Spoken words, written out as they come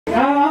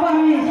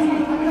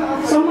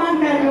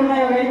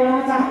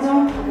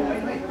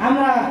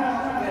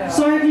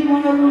सहयोगी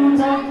मनहरू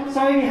हुनुहुन्छ,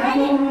 सहयोगी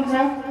हाम्रो हुनुहुन्छ।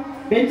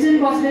 भेन्सिन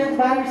बस्नेत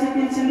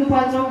 1203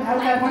 सिन्धुपाल्चोक हाल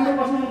काठमाडौँ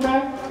बस्नुहुन्छ।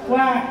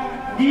 उहाँ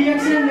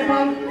डिएक्सन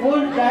नेपाल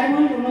गोल्ड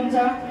डायमन्ड हुनुहुन्छ।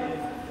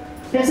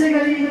 त्यसै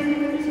गरी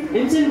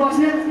भेन्सिन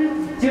बस्नेत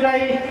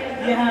ज्यूलाई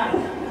यहाँ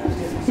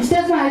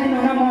स्टेजमा आइदिनु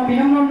हुन म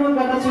विनम्र अनुरोध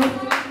गर्दछु।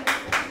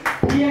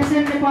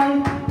 डिएक्सन नेपाल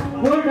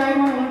गोल्ड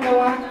डायमन्ड हुनुहुन्छ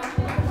उहाँ।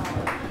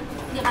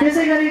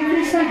 त्यसै गरी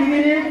कृष्ण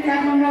घिमिरे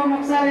काठमाडौँ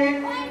नक्साले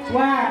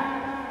उहाँ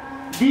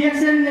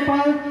डिएक्सन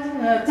नेपाल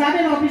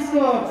चाबेल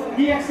अफिसको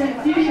डिएक्सन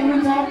टिभी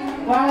हुनुहुन्छ।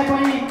 उहाँलाई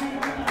पनि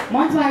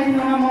मञ्चमा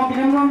आइदिनु हुन म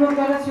विनम्र अनुरोध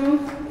गर्दछु।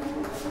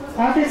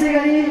 त्यसै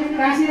गरी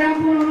काशीराम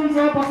पुन हुनुहुन्छ,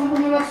 बसन्त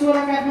नगर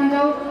 16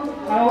 काठमाडौँ।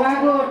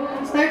 उहाँको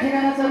स्थायी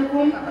ठेगाना छ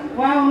रुकुम।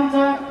 उहाँ हुनुहुन्छ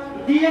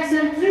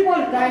डिएक्सन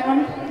ट्रिपल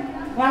डायमन्ड।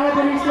 उहाँलाई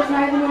पनि स्टेजमा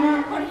आइदिनु हुन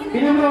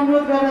विनम्र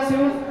अनुरोध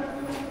गर्दछु।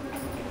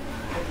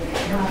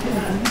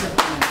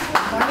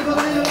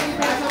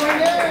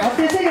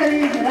 त्यसै गरी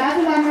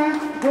राजु लामा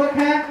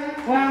गोर्खा,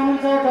 उहाँ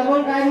हुनुहुन्छ डबल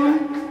डायमन्ड।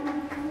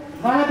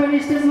 उहाँलाई पनि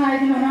स्टेजमा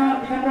आइदिनु हुन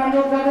विनम्र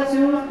अनुरोध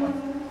गर्दछु।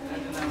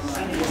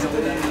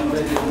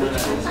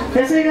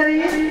 त्यसै गरी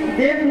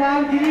देवलाल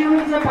गिरी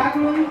हुनुहुन्छ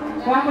पाक्लुङ,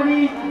 उहाँ पनि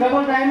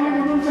डबल डायमन्ड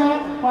हुनुहुन्छ।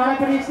 उहाँलाई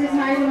पनि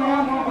स्टेजमा आइदिनु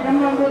हुन म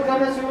विनम्र अनुरोध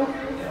गर्दछु।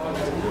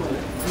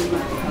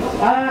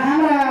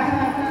 हाम्रा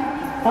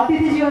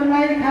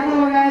अतिथिजीहरूलाई खाता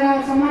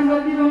लगाएर सम्मान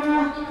गरिदिनु हुन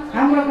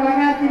हाम्रो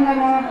कलाकार टिमलाई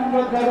म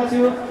अनुरोध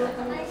गर्दछु।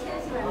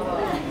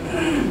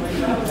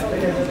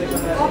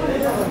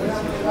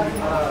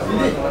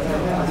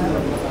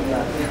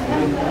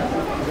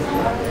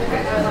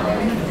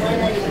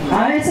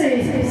 यसै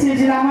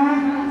सिलसिलामा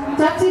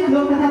चर्चित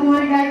लोक तथा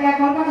दोहोरी गायिका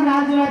कल्पना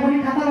दाजुलाई पनि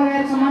खाता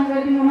लगाएर सम्मान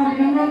गरिदिनु हुन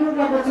विनम्र अनुरोध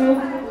गर्दछु।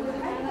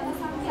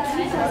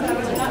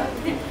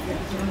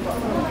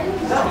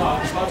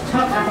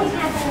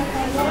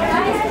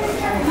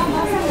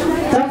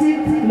 चर्चित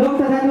लोक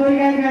तथा दोहोरी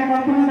गायिका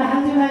कल्पना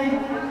दाजुलाई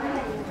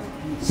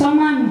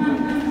सम्मान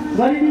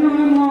गरिदिनु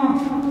हुन म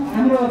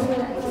हाम्रो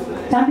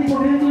शान्ति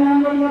पोखरेलजीलाई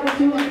अनुरोध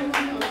गर्दछु।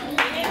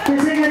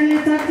 त्यसै गरी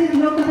चर्चित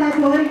लोक तथा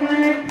दोहोरी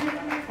गायक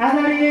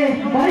आदरणीय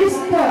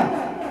वरिष्ठ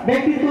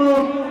व्यक्तित्व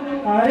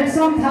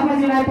रेशम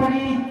थापाजीलाई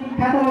पनि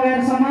खाता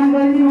लगाएर सम्मान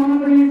गरिदिनु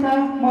हुनको निमित्त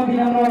म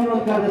विनम्र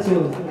अनुरोध गर्दछु।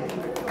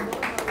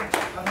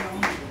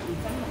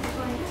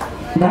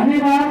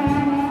 धन्यवाद।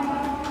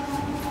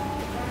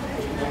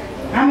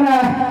 हाम्रा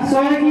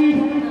सहयोगी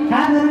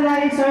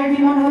हातहरूलाई, सहयोगी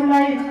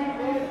मनहरूलाई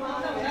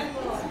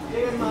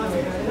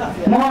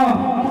म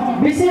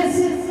विशेष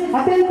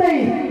अत्यन्तै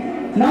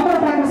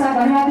नम्रताको साथ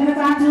धन्यवाद दिन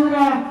चाहन्छु। र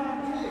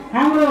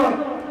हाम्रो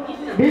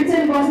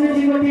भिन्सेन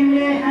बस्नेतजीको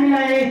टिमले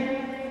हामीलाई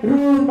रु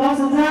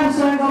 10,000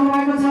 सहयोग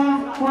गर्नुभएको छ।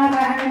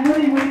 उहाँलाई हामी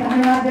मुरी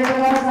धन्यवाद व्यक्त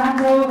गर्न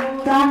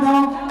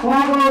चाहन्छौँ।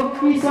 उहाँको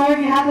यी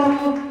सहयोगी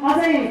हातहरू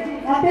अझै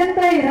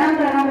अत्यन्तै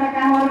राम्रा राम्रा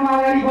कामहरूमा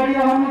अगाडि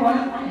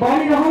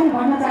बढिरहनु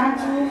भन्न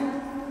चाहन्छु।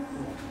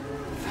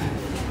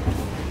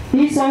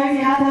 यी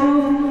सहयोगी हातहरू,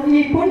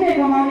 यी पुण्य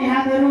कमाउने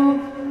हातहरू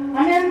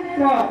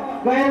अन्यत्र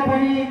गएर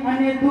पनि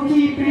अन्य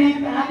दुखी पीडित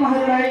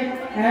आत्माहरूलाई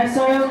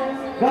सहयोग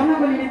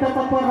गर्नको निमित्त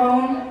तत्पर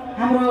रहौँ।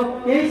 हाम्रो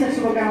यही छ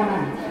शुभकामना।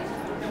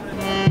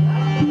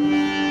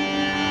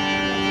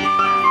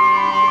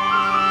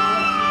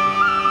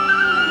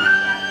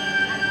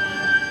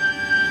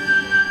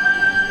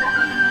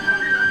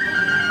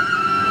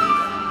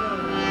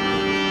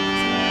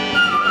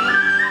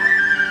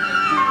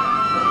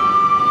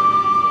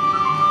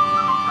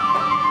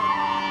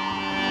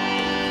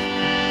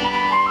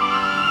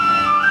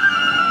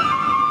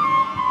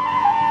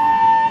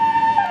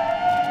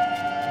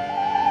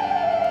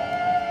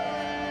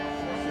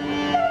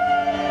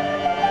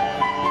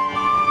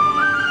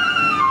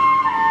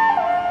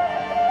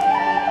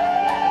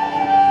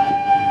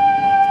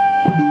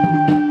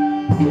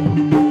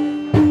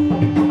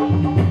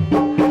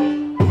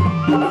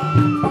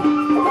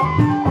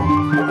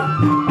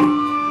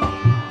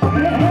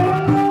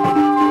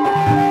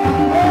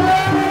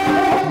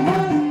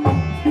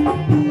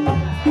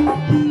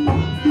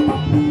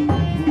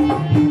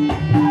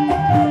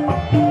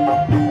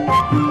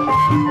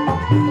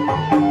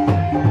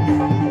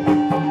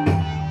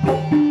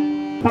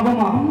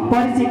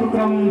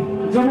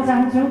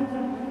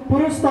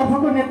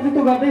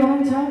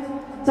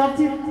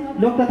 चर्चित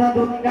लोक तथा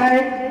दोहोरी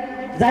गायक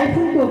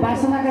जाइफुलको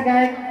बासनाका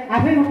गायक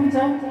आफै हुनुहुन्छ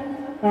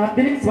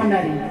दिनेश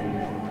भण्डारी।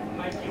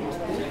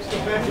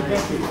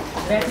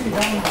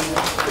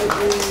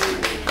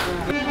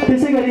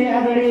 त्यसै गरी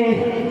आदरणीय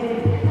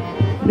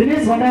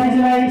दिनेश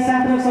भण्डारीजीलाई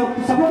साथ र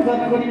सपोर्ट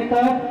गर्नको निमित्त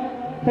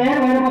तयार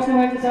भएर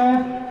बस्नुभएको छ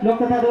लोक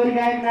तथा दोहोरी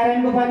गायक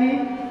नारायण गोपाली।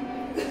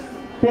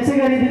 त्यसै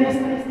गरी दिनेश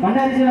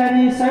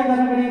भण्डारीजीलाई सहयोग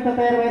गर्नको निमित्त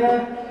तयार भएर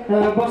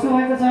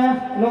बस्नुभएको छ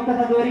लोक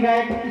तथा दोहोरी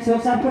गायक ईश्वर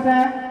सापकोटा।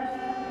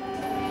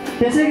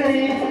 त्यसै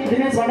गरी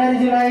दिनेश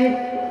भण्डारीजीलाई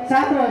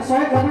साथ र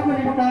सहयोग गर्नको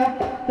निमित्त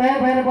तयार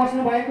भएर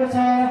बस्नु भएको छ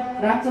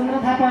रामचन्द्र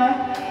थापा।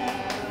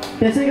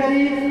 त्यसै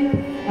गरी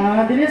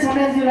दिनेश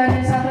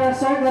भण्डारीजीलाई साथ र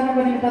सहयोग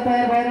गर्नको निमित्त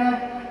तयार भएर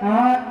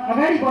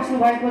अगाडि बस्नु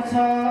भएको छ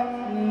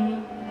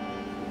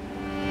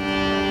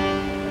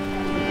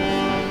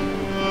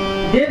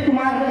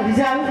कुमार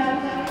रिजाल।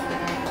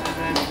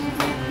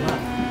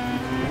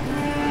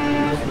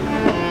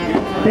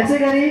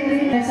 त्यसैगरी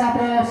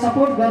साथलाई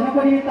सपोर्ट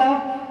गर्नको निमित्त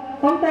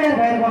कम तयार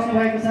भएर बस्नु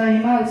भएको छ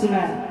हिमाल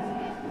सुनार।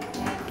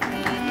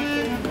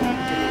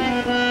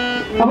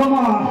 अब म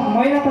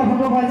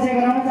महिलातर्फको परिचय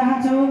गराउन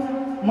चाहन्छु।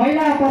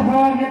 महिलातर्फ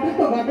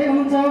नेतृत्व गर्दै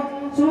हुनुहुन्छ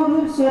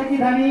सुमधुर स्वरकी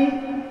धनी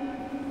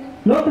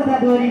लोक तथा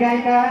दोहोरी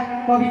गायिका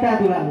कविता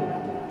दुलाल।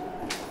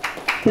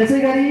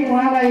 त्यसैगरी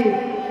उहाँलाई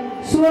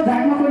स्वर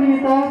ढाक्नको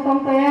निमित्त कम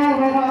तयार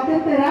भएर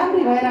अत्यन्तै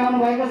राम्री भएर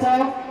आउनुभएको छ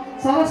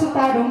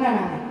सरस्वती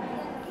ढुङ्गाना।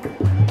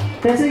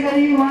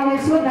 त्यसैगरी उहाँलाई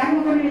स्वर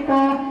ढाक्नको निमित्त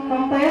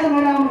कम तयार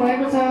भएर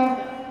आउनुभएको छ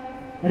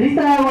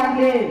रिता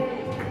वाग्ले।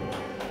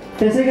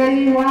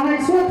 त्यसैगरी उहाँलाई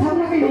स्वर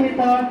थप्नको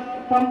निमित्त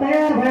कम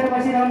तयार भएर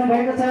बसिरहनु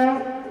भएको छ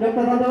लोक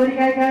तथा दोहोरी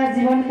गायिका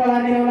जीवनकला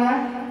निरौला।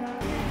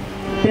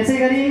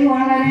 त्यसैगरी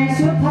उहाँलाई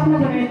स्वर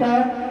थप्नको निमित्त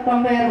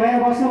कम तयार भएर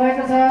बस्नु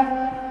भएको छ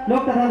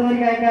लोक तथा दोहोरी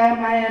गायिका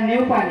माया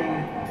नेउपाने।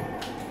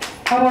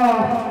 अब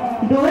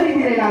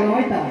दोहोरीतिरै लागौँ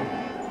है त।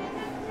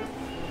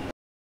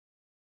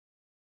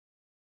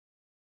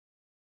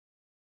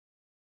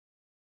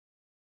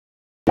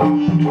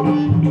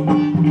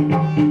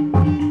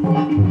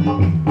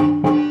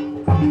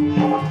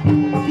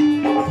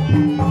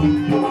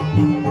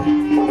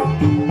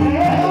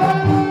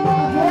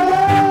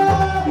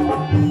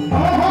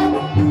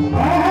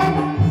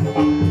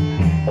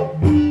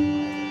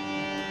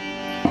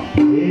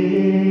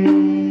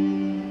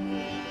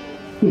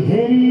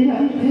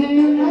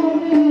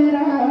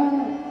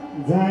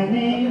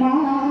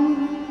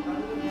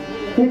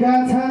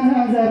 गाछा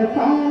नजर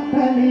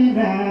पातली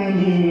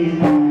रानी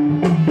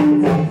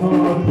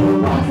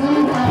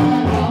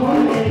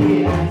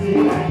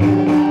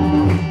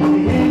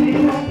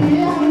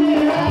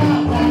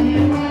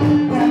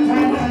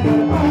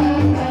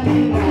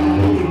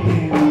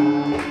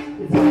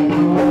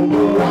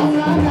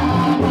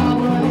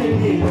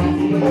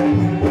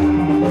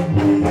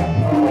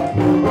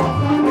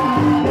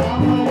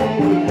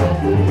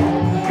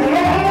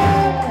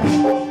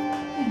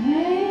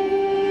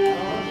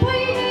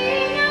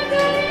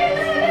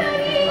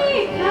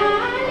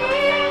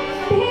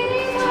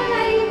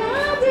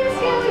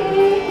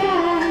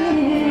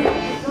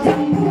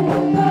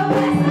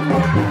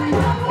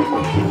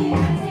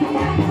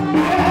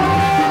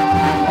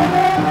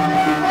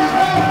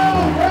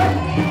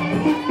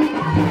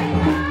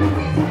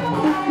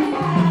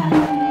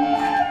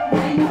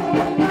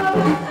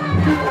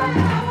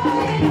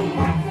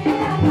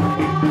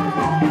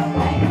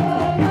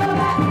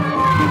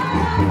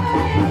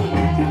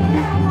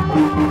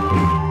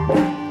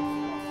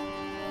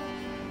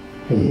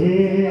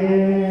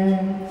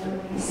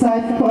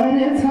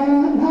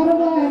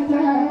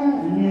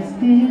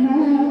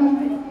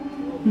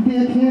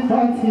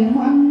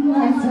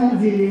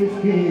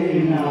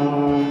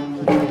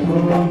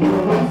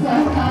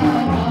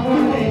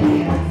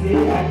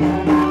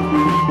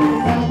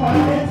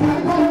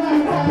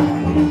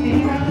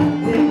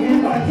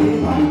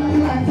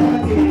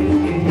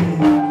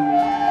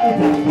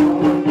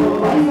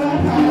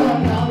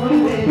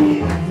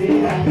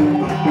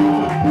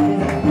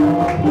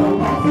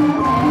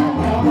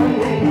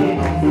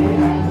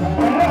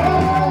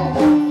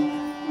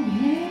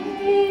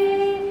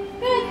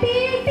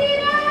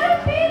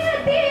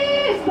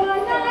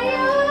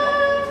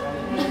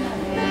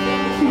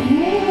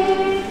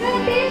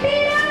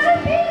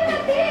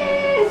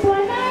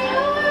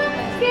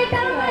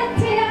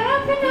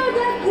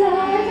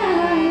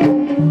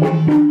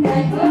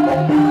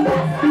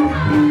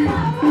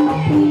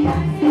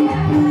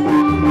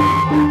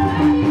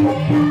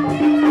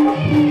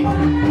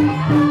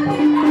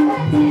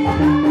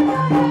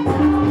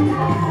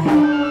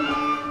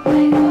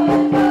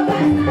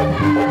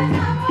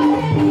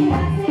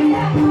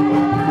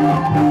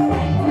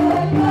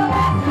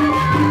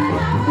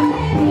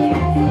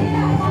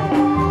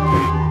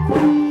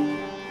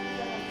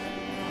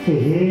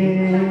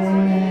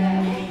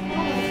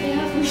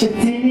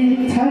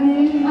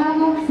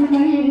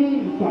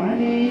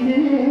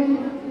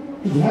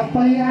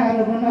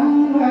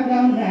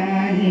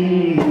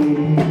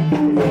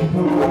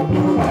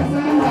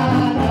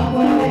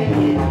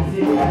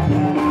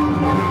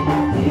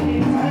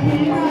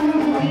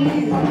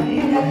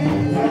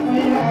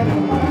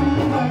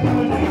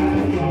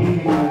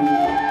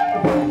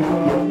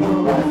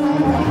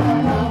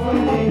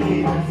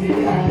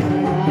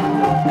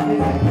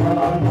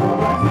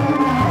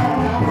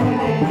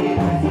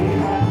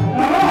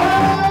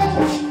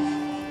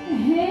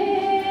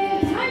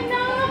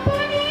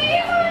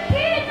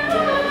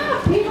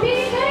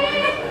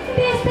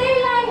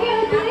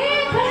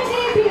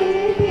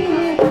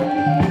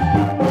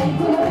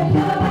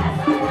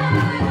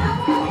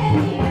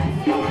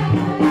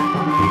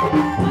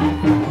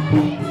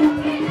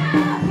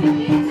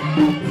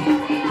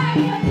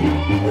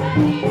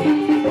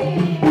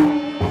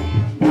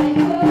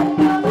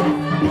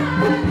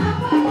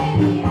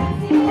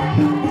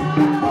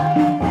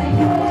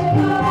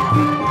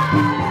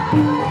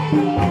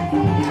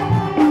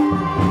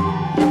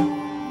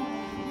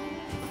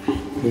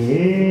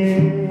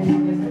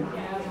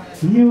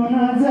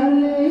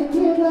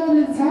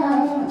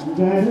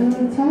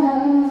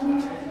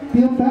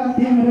त्यो त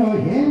तिम्रो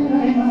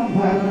हेराइमा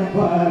भर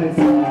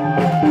पर्छ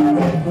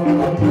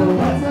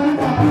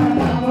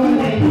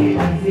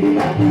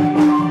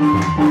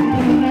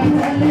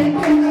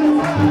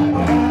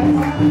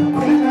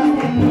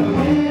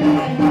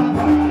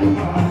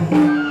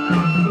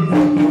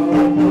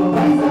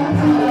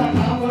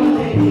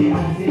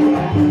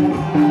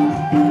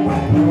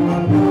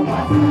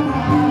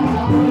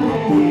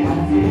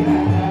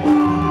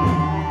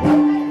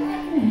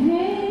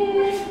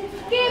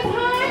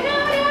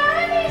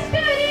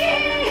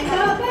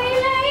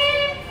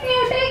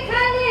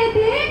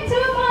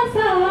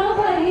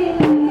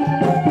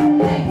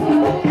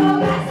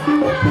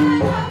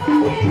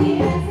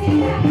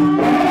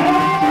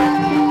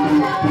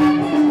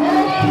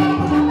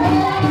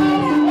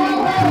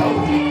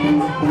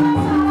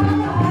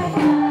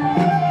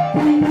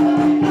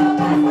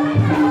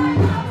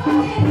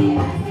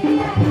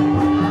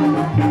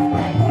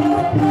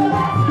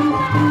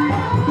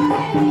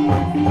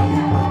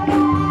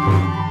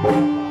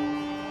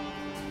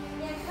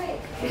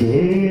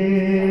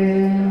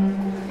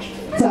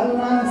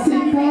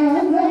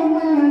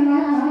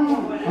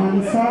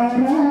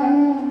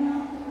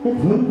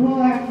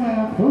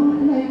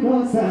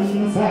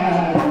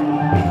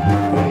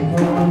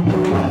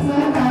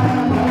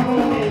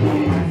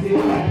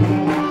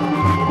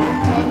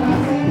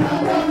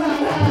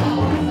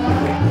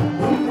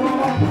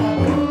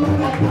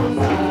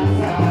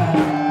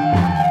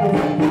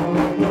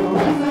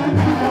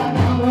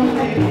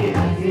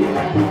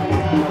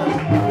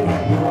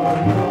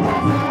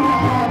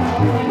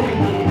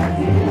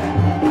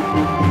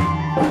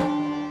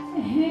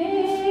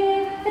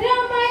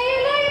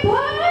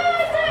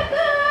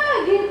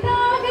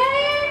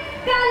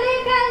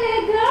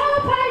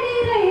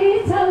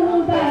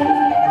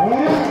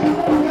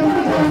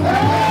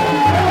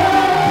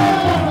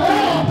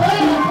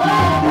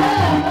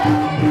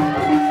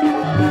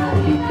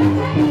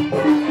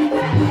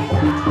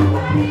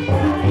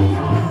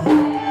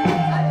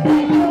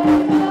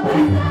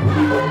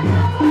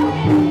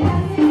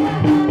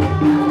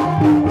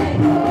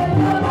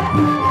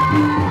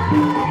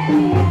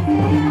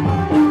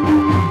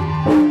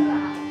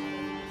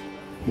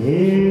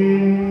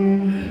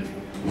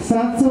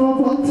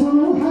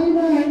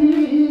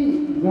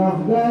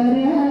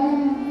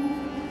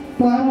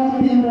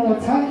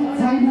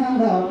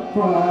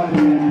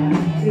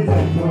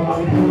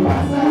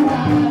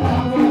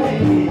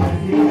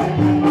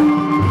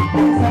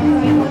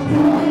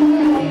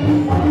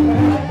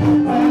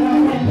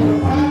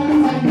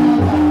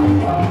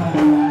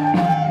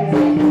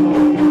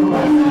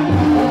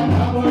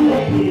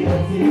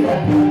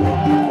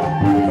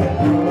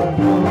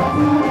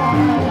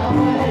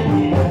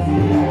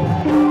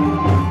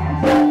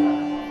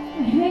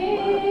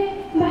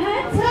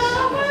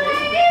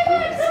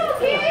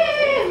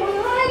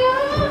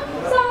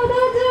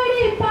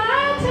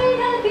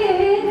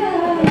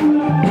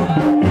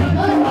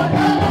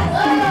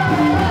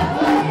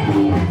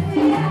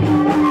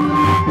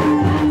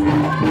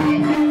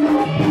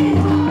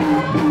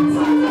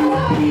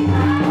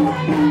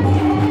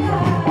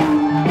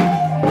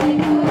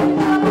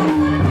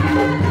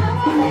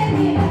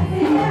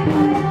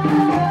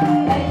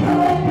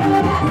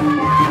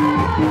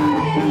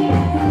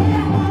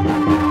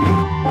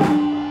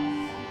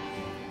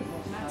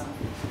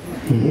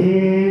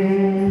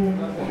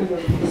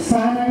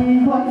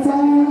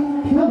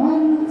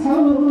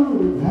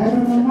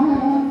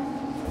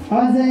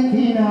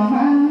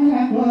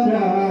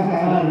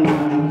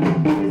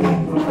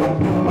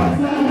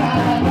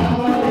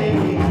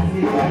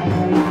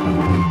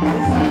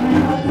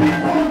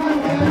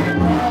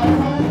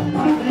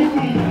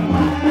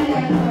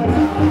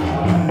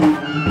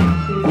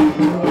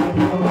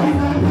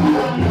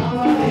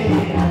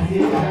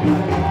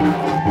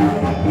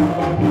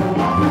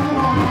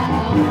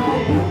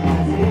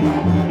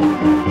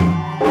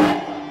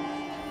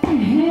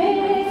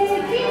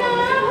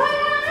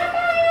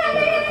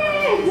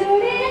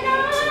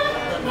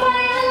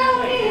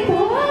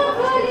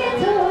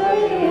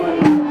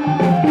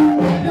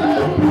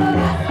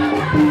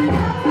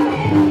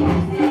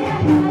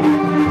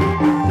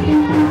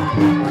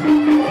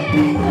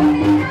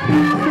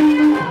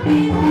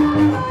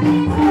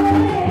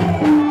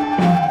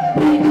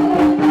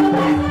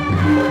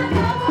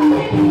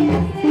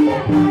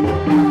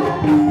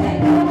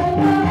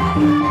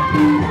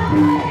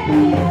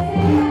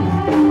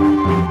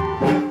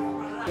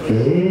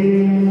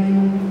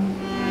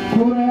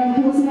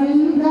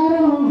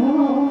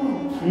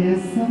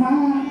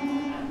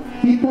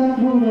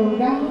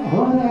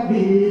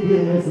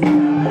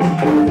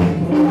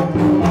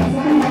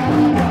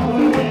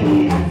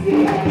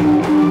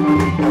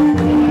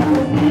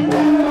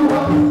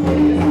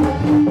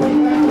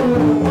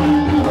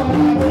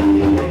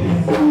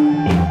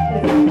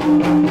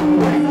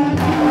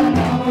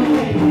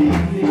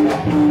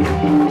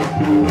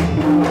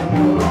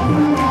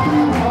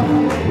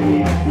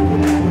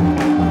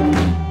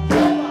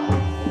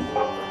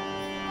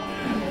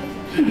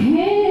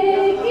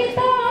Hey,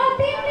 kita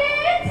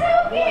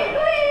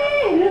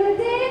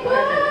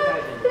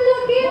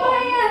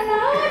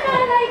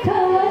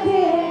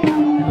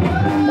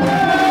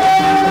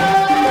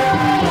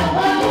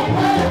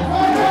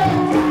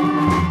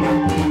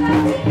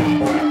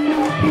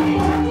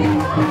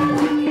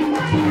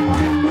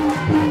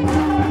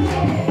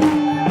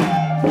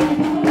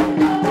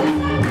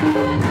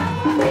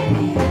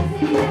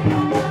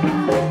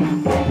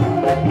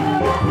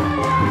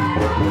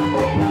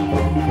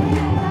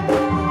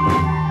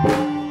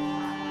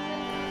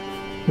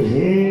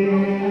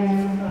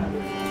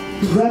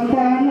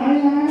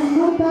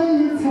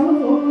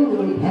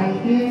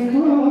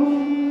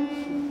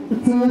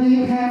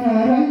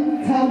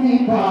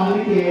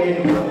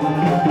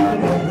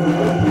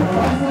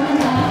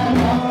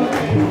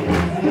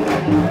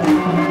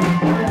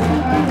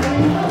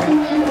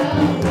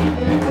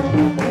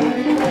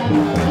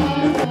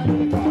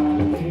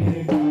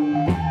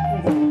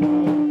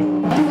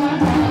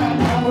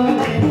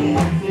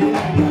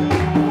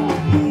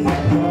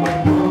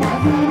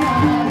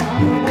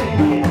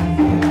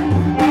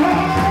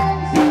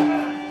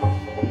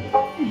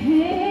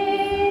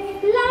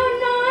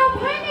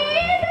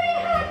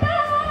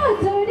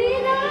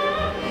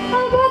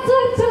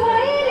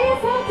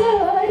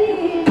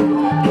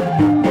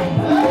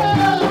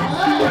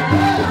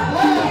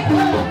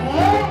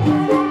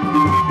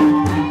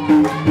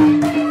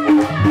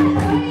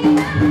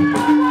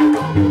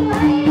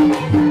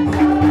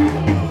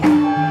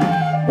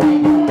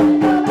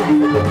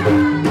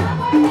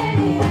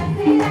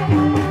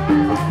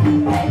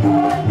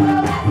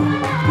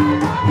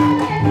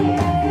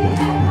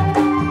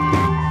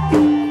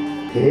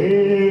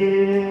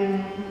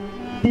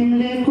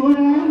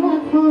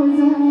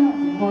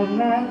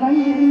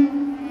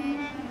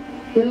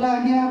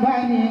लाग्या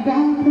बानी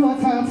गाह्रो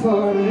छ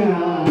छोड्न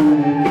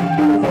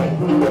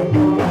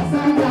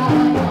Basana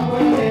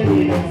नबोलेरी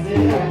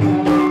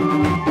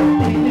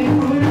तिमीले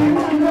कुरा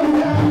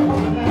नगर्दा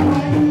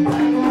मलाई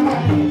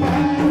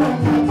गाह्रो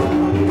छ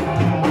छोड्न Basana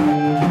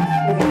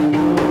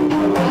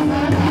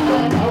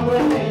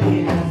नबोलेरी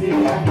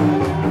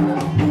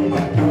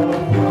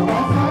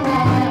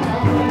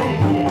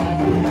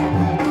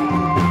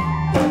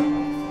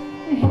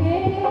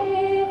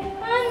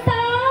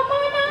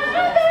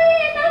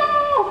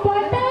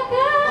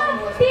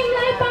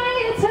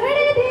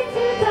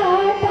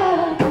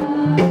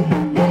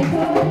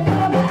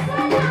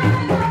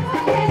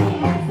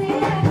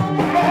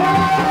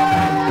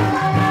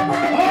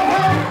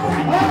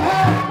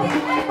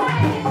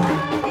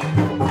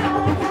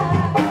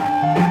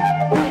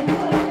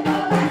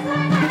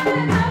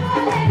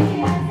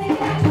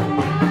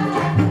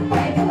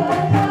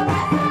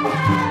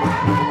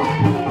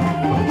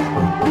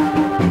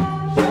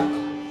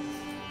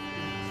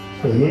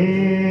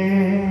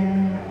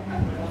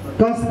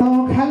कस्तो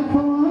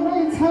खालको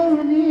रहेछ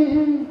नि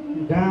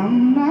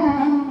गाममा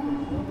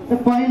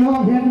पहिलो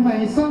भेटमै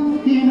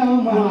सम्किनौ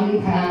मन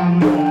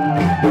थाम्दा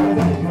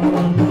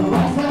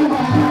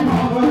Basana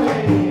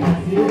नबोलेरी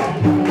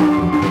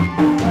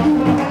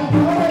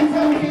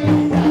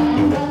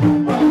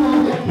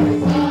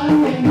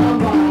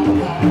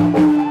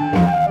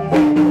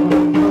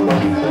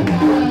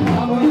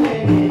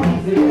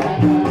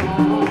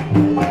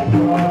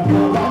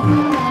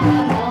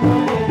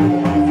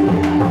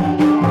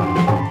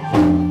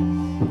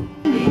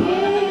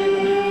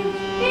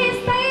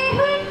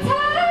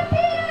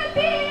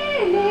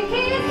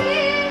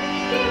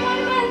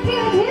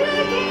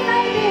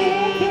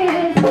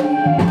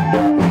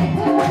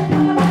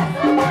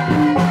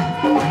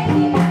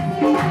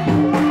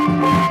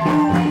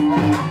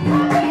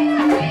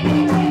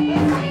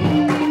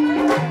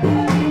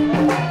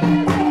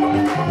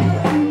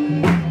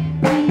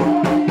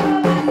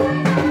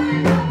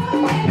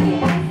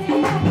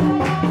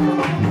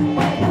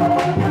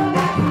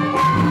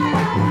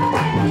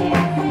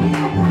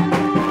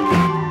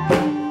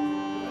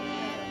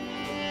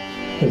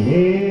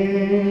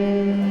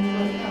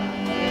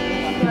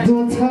जो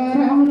छ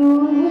राम्रो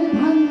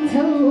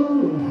भन्छौ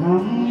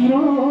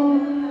हाम्रो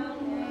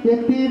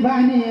यति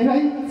बानी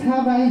रहेछ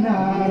भाइ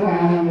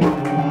नराम्रो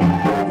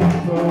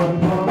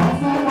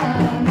Basana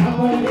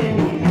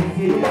नबोलेरी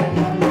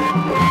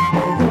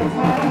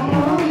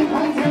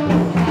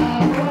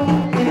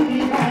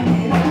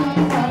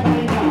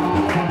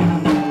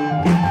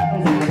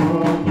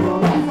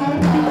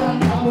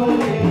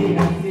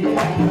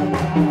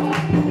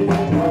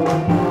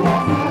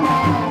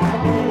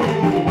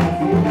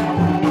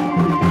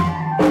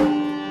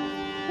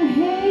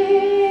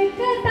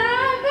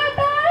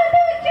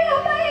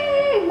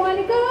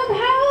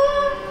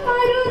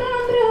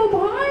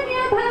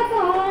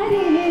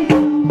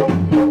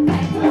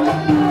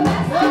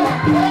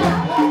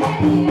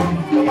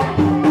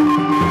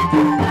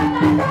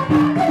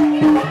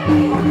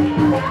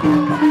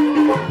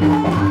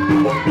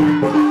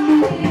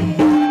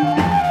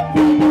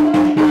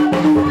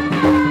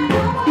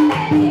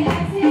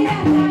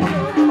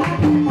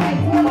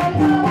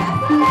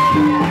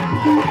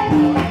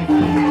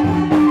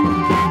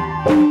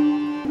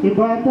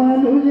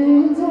बादलले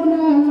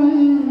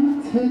जुनालाई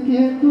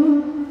छेकेको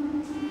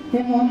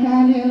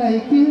मकालेलाई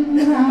के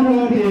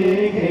राम्रो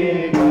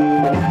देखेको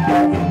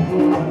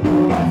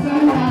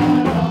Basana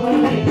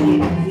नबोलेरी